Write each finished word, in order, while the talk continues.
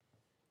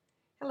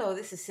Hello,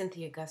 this is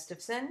Cynthia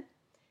Gustavson,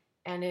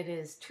 and it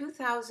is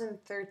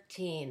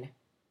 2013,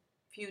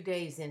 few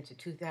days into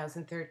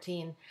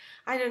 2013.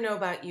 I don't know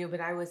about you,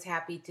 but I was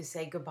happy to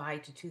say goodbye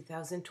to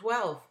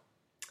 2012.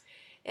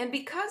 And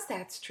because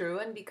that's true,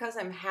 and because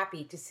I'm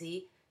happy to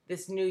see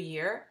this new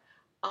year,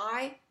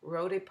 I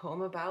wrote a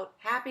poem about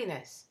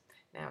happiness.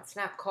 Now, it's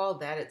not called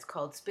that, it's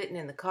called Spittin'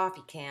 in the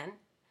Coffee Can,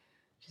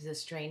 which is a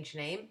strange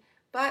name,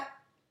 but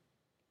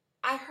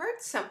I heard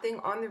something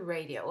on the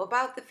radio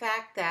about the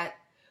fact that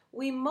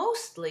we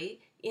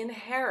mostly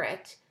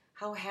inherit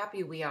how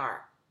happy we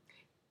are.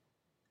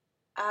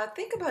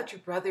 Think about your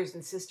brothers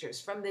and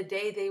sisters from the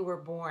day they were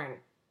born.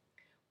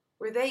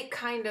 Were they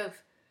kind of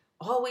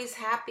always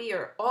happy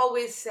or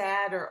always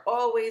sad or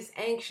always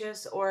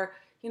anxious or,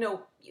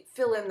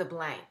 fill in the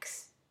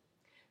blanks?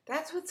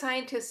 That's what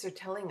scientists are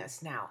telling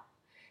us now,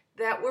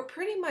 that we're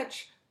pretty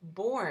much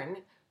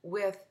born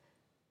with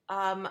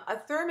a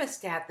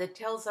thermostat that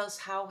tells us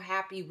how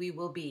happy we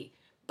will be.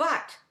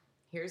 But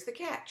here's the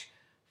catch: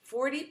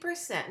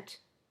 40%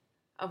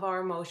 of our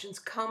emotions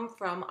come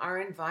from our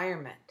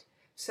environment.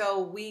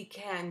 So we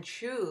can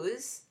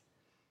choose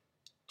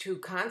to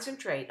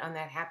concentrate on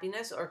that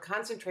happiness or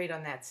concentrate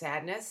on that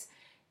sadness.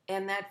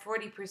 And that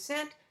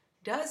 40%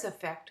 does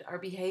affect our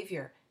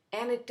behavior.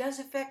 And it does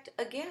affect,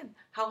 again,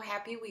 how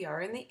happy we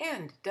are in the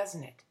end,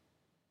 doesn't it?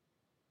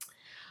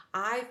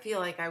 I feel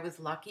like I was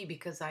lucky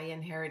because I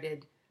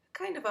inherited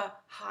kind of a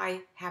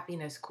high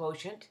happiness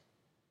quotient.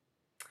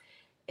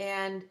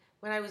 And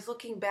when I was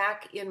looking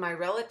back in my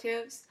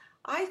relatives,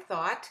 I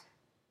thought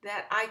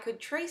that I could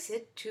trace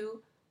it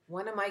to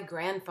one of my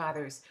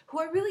grandfathers,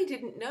 who I really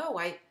didn't know.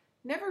 I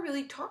never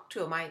really talked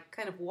to him. I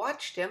kind of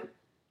watched him,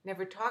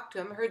 never talked to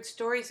him, heard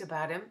stories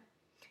about him,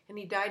 and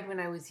he died when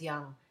I was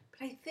young.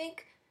 But I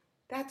think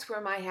that's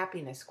where my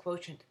happiness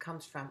quotient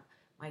comes from,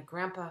 my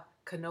grandpa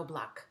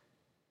Knoblauch.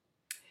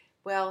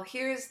 Well,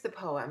 here's the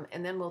poem,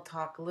 and then we'll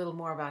talk a little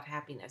more about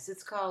happiness.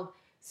 It's called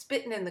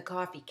Spittin' in the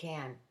Coffee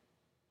Can.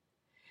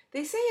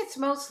 They say it's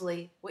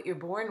mostly what you're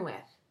born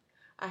with,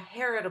 a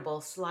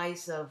heritable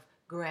slice of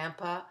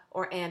Grandpa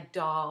or Aunt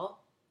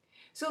Doll.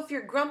 So if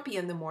you're grumpy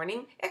in the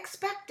morning,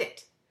 expect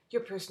it.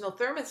 Your personal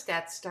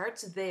thermostat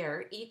starts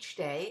there each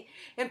day,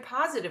 and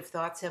positive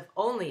thoughts have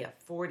only a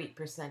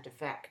 40%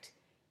 effect,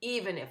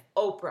 even if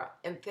Oprah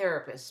and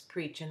therapists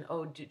preach an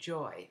ode to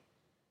joy.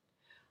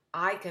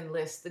 I can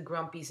list the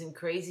grumpies and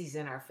crazies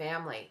in our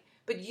family,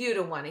 but you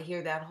don't want to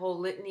hear that whole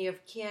litany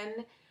of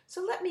kin,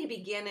 so let me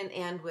begin and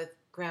end with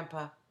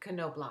Grandpa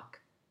Knoblauch,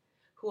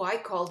 who I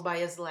called by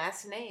his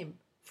last name,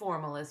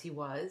 formal as he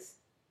was,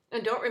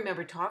 and don't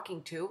remember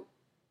talking to,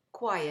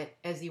 quiet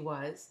as he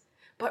was,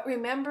 but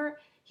remember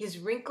his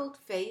wrinkled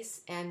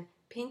face and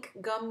pink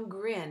gum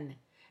grin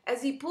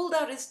as he pulled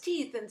out his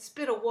teeth and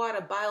spit a wad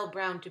of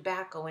bile-brown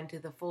tobacco into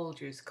the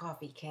Folgers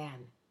coffee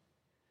can.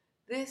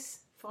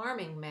 This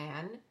farming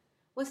man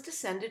was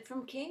descended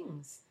from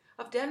kings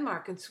of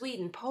Denmark and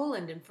Sweden,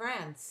 Poland and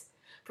France,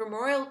 from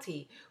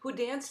royalty who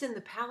danced in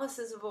the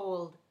palaces of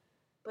old,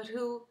 but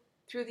who,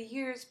 through the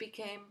years,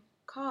 became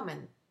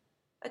common,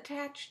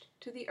 attached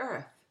to the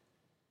earth.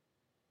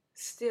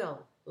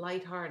 Still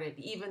light-hearted,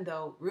 even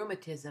though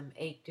rheumatism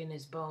ached in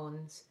his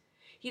bones,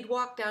 he'd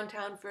walk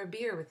downtown for a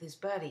beer with his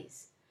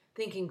buddies,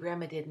 thinking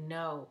Grandma didn't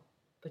know,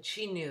 but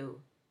she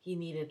knew he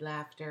needed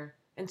laughter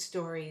and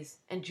stories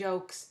and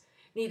jokes,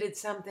 needed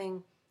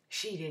something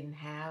she didn't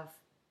have.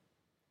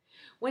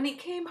 When he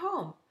came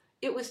home,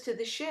 it was to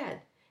the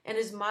shed and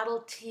his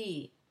Model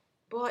T,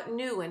 bought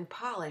new and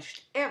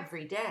polished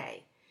every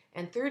day.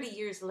 And 30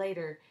 years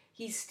later,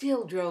 he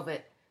still drove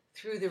it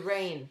through the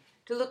rain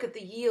to look at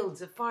the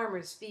yields of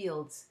farmers'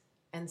 fields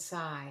and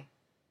sigh.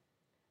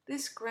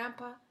 This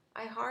grandpa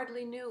I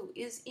hardly knew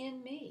is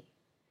in me.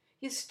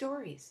 His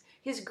stories,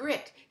 his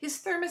grit,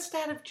 his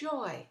thermostat of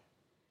joy,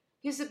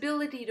 his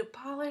ability to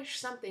polish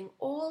something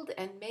old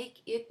and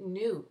make it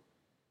new,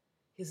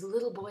 his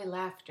little boy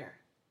laughter,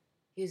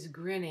 his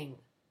grinning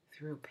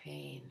through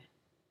pain.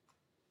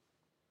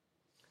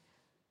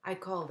 I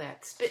call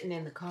that Spittin'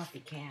 in the Coffee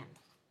Can,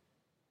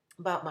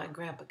 about my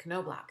Grandpa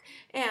Knoblauch,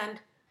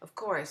 and, of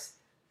course,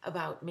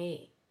 about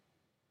me,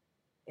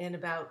 and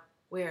about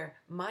where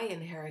my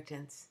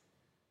inheritance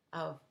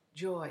of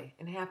joy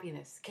and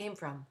happiness came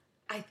from,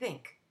 I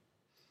think.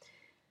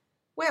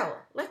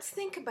 Well, let's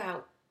think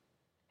about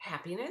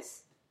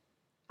happiness.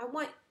 I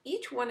want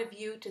each one of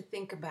you to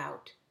think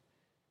about,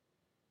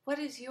 what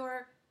is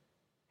your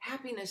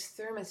happiness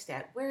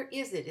thermostat? Where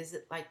is it? Is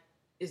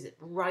it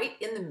right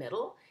in the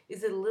middle?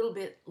 Is it a little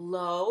bit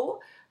low?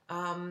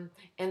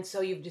 And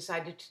so you've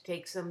decided to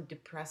take some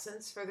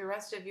depressants for the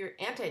rest of your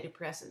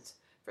antidepressants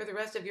for the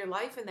rest of your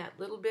life, and that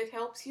little bit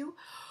helps you?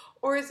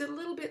 Or is it a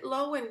little bit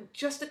low and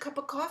just a cup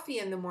of coffee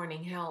in the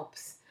morning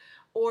helps?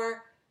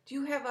 Or do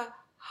you have a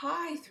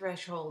high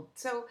threshold?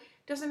 So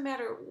it doesn't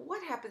matter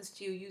what happens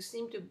to you, you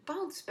seem to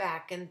bounce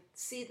back and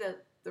see the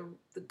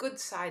good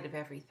side of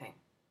everything.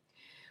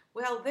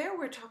 Well, there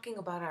we're talking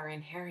about our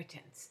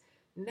inheritance.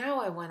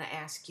 Now I want to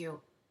ask you,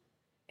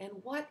 and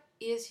what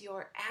is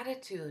your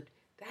attitude?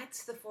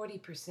 That's the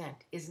 40%,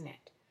 isn't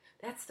it?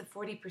 That's the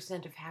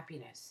 40% of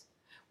happiness.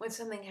 When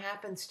something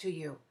happens to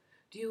you,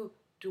 do you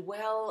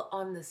dwell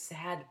on the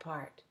sad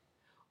part?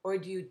 Or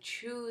do you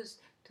choose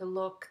to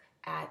look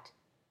at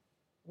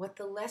what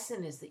the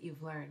lesson is that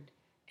you've learned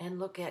and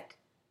look at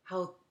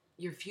how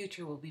your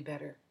future will be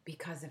better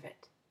because of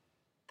it?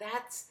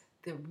 That's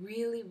the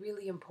really,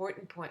 really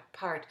important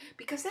part,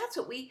 because that's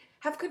what we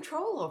have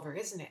control over,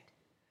 isn't it?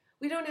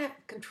 We don't have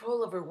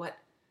control over what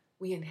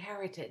we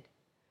inherited,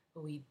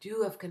 but we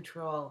do have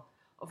control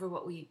over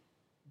what we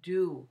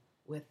do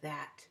with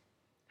that,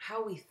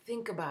 how we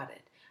think about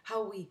it,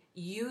 how we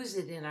use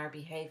it in our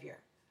behavior,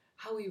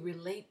 how we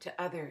relate to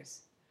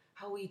others,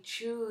 how we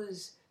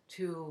choose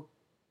to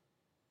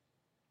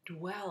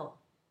dwell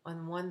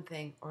on one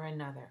thing or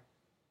another.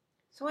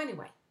 So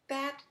anyway,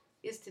 that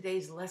is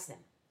today's lesson,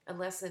 a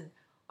lesson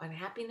on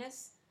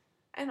happiness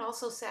and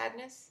also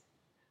sadness,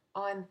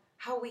 on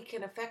how we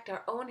can affect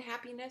our own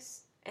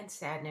happiness and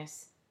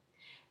sadness.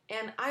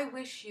 And I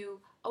wish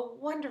you a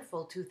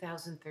wonderful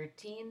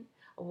 2013,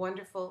 a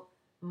wonderful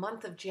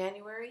month of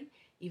January,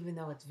 even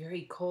though it's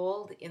very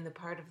cold in the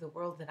part of the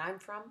world that I'm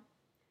from.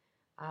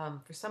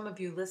 For some of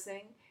you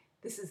listening,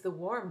 this is the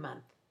warm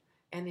month,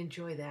 and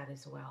enjoy that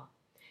as well.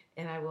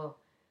 And I will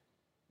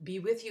be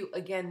with you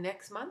again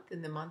next month,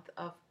 in the month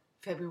of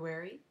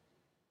February.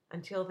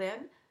 Until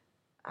then,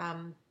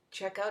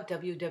 check out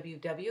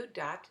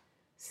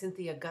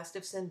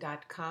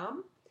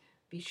www.cynthiagustavson.com.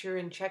 Be sure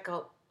and check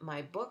out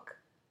my book,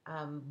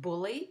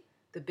 Bully,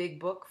 the big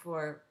book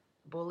for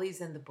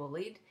bullies and the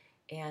bullied,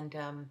 and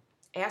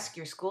ask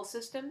your school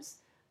systems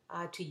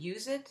to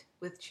use it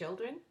with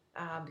children,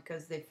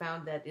 because they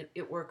found that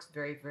it works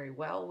very, very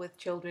well with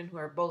children who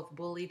are both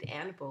bullied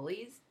and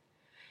bullies.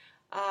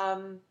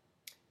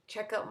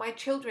 Check out my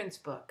children's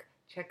book.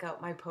 Check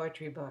out my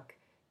poetry book,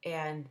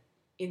 and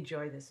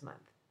enjoy this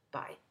month.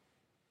 Bye.